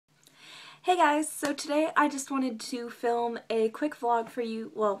Hey guys, so today I just wanted to film a quick vlog for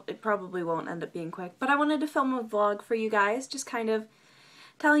you. Well, it probably won't end up being quick, but I wanted to film a vlog for you guys, just kind of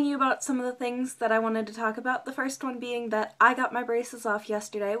telling you about some of the things that I wanted to talk about. The first one being that I got my braces off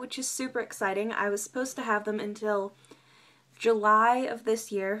yesterday, which is super exciting. I was supposed to have them until July of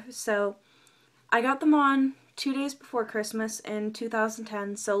this year, so I got them on 2 days before Christmas in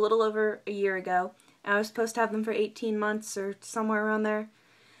 2010, so a little over a year ago. I was supposed to have them for 18 months or somewhere around there.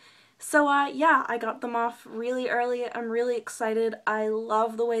 So yeah, I got them off really early. I'm really excited. I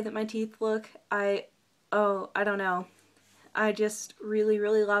love the way that my teeth look. I don't know. I just really,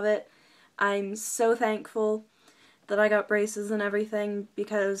 really love it. I'm so thankful that I got braces and everything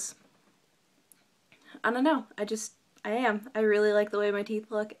because, I don't know, I am. I really like the way my teeth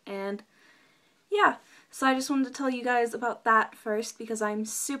look, and yeah. So I just wanted to tell you guys about that first because I'm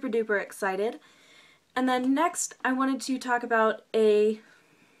super duper excited. And then next, I wanted to talk about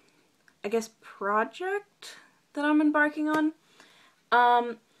I guess, project that I'm embarking on.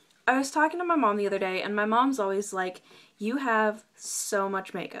 I was talking to my mom the other day, and my mom's always like, you have so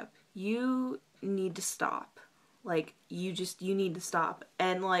much makeup. You need to stop. Like, you need to stop.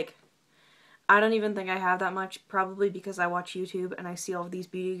 And, like, I don't even think I have that much, probably because I watch YouTube and I see all of these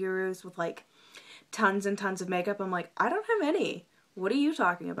beauty gurus with, like, tons and tons of makeup. I'm like, I don't have any. What are you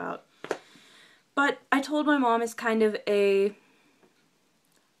talking about? But I told my mom it's kind of a,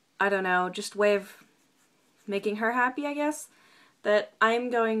 I don't know, just way of making her happy, I guess, that I'm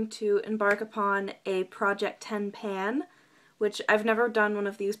going to embark upon a Project 10 pan, which I've never done one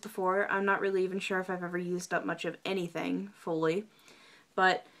of these before. I'm not really even sure if I've ever used up much of anything fully.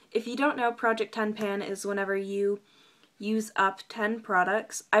 But if you don't know, Project 10 pan is whenever you use up 10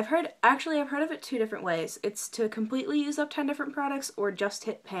 products. I've heard of it two different ways. It's to completely use up 10 different products or just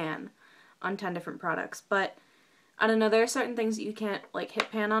hit pan on 10 different products. But I don't know, there are certain things that you can't, like,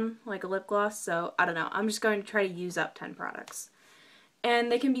 hit pan on, like a lip gloss, so I don't know. I'm just going to try to use up 10 products.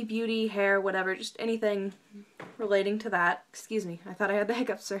 And they can be beauty, hair, whatever, just anything relating to that. Excuse me, I thought I had the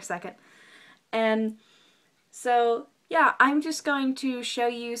hiccups for a second. And so, yeah, I'm just going to show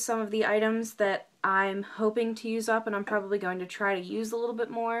you some of the items that I'm hoping to use up, and I'm probably going to try to use a little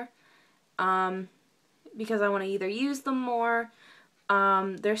bit more, because I want to either use them more.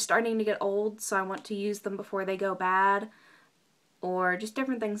 They're starting to get old, so I want to use them before they go bad, or just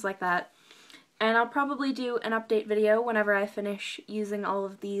different things like that. And I'll probably do an update video whenever I finish using all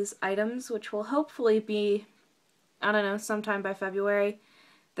of these items, which will hopefully be, I don't know, sometime by February.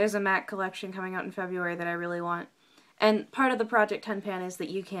 There's a MAC collection coming out in February that I really want. And part of the Project 10 pan is that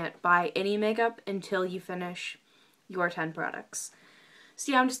you can't buy any makeup until you finish your 10 products.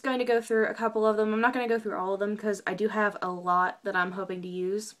 So yeah, I'm just going to go through a couple of them. I'm not going to go through all of them because I do have a lot that I'm hoping to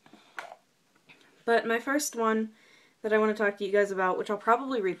use. But my first one that I want to talk to you guys about, which I'll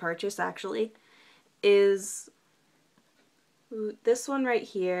probably repurchase actually, is this one right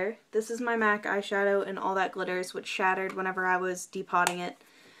here. This is my MAC eyeshadow in All That Glitters, which shattered whenever I was depotting it.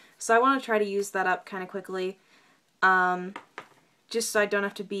 So I want to try to use that up kind of quickly, just so I don't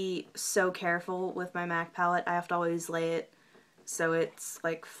have to be so careful with my MAC palette. I have to always lay it so it's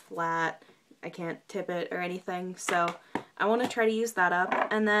like flat. I can't tip it or anything, so I want to try to use that up.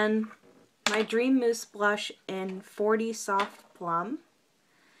 And then my Dream Mousse blush in 40 Soft Plum,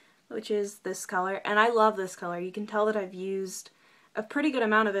 which is this color, and I love this color. You can tell that I've used a pretty good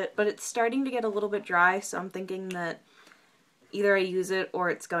amount of it, but it's starting to get a little bit dry, so I'm thinking that either I use it or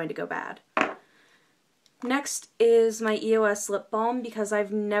it's going to go bad. Next is my EOS lip balm, because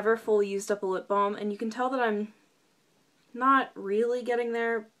I've never fully used up a lip balm, and you can tell that I'm not really getting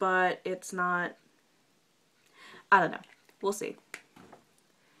there, but it's not, I don't know. We'll see.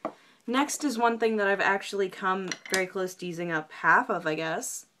 Next is one thing that I've actually come very close to using up half of, I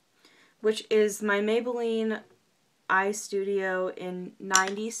guess, which is my Maybelline Eye Studio in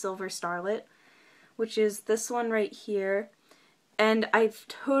 90 Silver Starlit, which is this one right here. And I've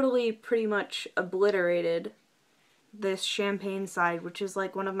totally pretty much obliterated this champagne side, which is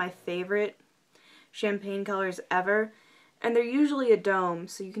like one of my favorite champagne colors ever. And they're usually a dome,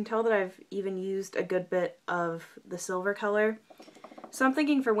 so you can tell that I've even used a good bit of the silver color. So I'm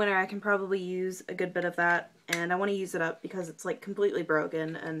thinking for winter I can probably use a good bit of that, and I want to use it up because it's like completely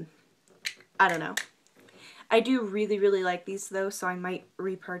broken, and I don't know. I do really, really like these though, so I might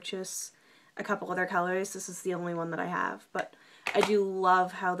repurchase a couple other colors. This is the only one that I have, but I do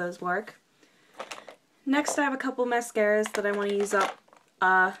love how those work. Next I have a couple mascaras that I want to use up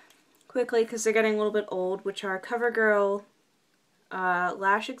quickly because they're getting a little bit old, which are CoverGirl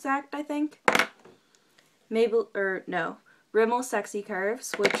Lash Exact, I think. Rimmel Sexy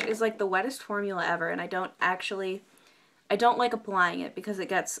Curves, which is like the wettest formula ever, and I don't actually I don't like applying it because it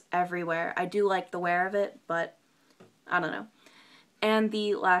gets everywhere. I do like the wear of it, but I don't know. And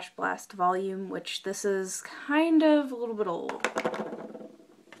the Lash Blast volume, which this is kind of a little bit old.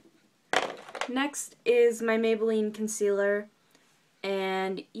 Next is my Maybelline concealer,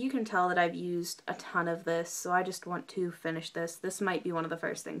 and you can tell that I've used a ton of this, so I just want to finish this. This might be one of the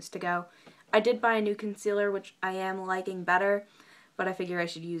first things to go. I did buy a new concealer, which I am liking better, but I figure I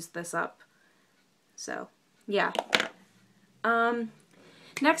should use this up. So, yeah.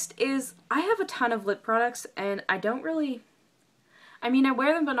 Next is, I have a ton of lip products, and I don't really, I mean, I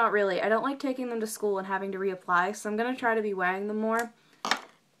wear them, but not really. I don't like taking them to school and having to reapply, so I'm going to try to be wearing them more.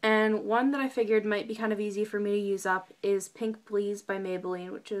 And one that I figured might be kind of easy for me to use up is Pink Please by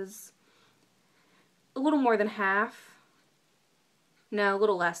Maybelline, which is a little more than half. No, a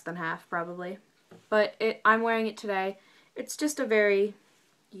little less than half, probably. But I'm wearing it today. It's just a very,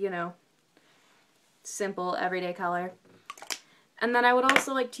 you know, simple, everyday color. And then I would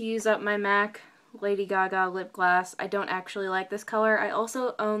also like to use up my MAC Lady Gaga lip gloss. I don't actually like this color. I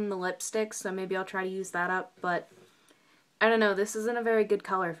also own the lipstick, so maybe I'll try to use that up, but I don't know, this isn't a very good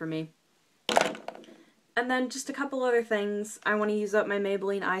color for me. And then just a couple other things. I want to use up my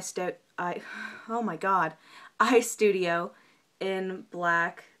Maybelline Eye Studio in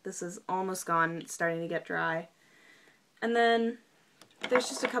black. This is almost gone. It's starting to get dry. And then there's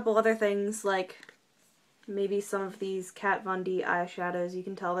just a couple other things, like maybe some of these Kat Von D eyeshadows. You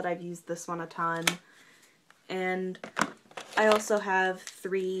can tell that I've used this one a ton. And I also have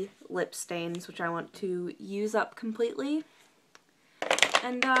 3 lip stains, which I want to use up completely.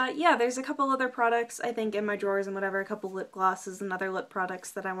 And yeah, there's a couple other products, I think, in my drawers and whatever, a couple lip glosses and other lip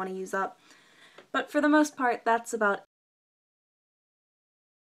products that I want to use up. But for the most part, that's about it.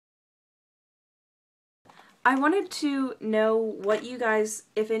 I wanted to know what you guys,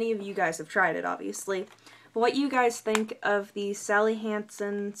 if any of you guys have tried it, obviously, what you guys think of the Sally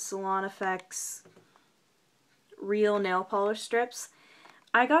Hansen Salon Effects Real Nail Polish Strips.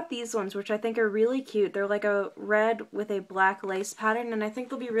 I got these ones, which I think are really cute. They're like a red with a black lace pattern, and I think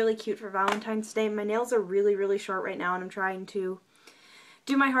they'll be really cute for Valentine's Day. My nails are really, really short right now, and I'm trying to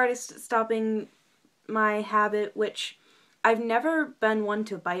do my hardest at stopping my habit, which I've never been one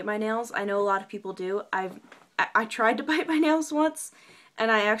to bite my nails. I know a lot of people do. I tried to bite my nails once,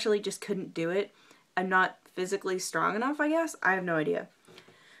 and I actually just couldn't do it. I'm not physically strong enough, I guess. I have no idea.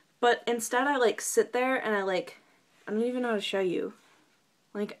 But instead, I like sit there and I don't even know how to show you.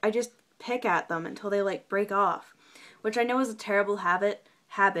 Like, I just pick at them until they, like, break off, which I know is a terrible habit.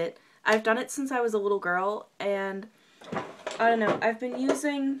 I've done it since I was a little girl, and I don't know. I've been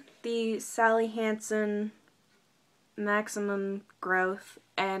using the Sally Hansen Maximum Growth,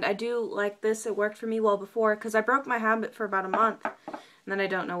 and I do like this. It worked for me well before, because I broke my habit for about a month, and then I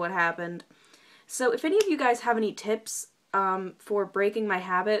don't know what happened. So if any of you guys have any tips for breaking my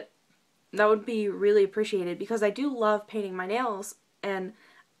habit, that would be really appreciated, because I do love painting my nails, and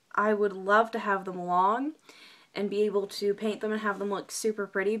I would love to have them long and be able to paint them and have them look super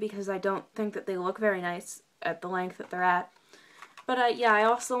pretty, because I don't think that they look very nice at the length that they're at. But yeah, I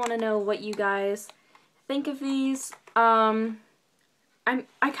also want to know what you guys think of these. I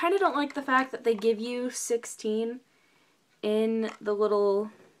kind of don't like the fact that they give you 16 in the little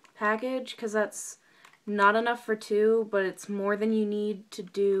package, because that's not enough for 2, but it's more than you need to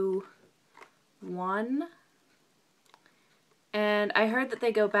do 1. And I heard that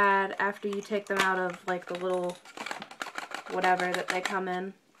they go bad after you take them out of, like, the little whatever that they come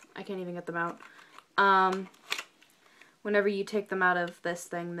in. I can't even get them out. Whenever you take them out of this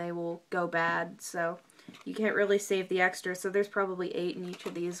thing, they will go bad, so you can't really save the extra. So there's probably 8 in each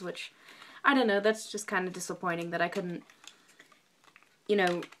of these, which, I don't know, that's just kind of disappointing that I couldn't, you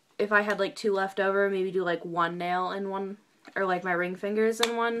know, if I had, like, 2 left over, maybe do, like, 1 nail in one, or, like, my ring fingers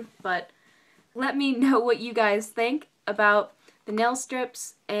in one. But let me know what you guys think about the nail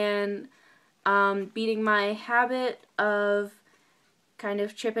strips and beating my habit of kind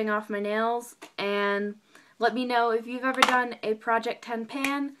of chipping off my nails. And let me know if you've ever done a Project 10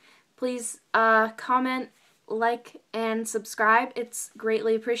 pan. Please comment, like, and subscribe. It's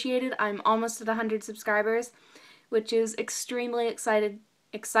greatly appreciated. I'm almost at 100 subscribers, which is extremely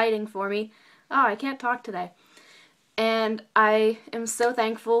exciting for me. Oh, I can't talk today. And I am so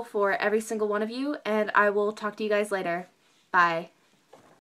thankful for every single one of you, and I will talk to you guys later. Bye.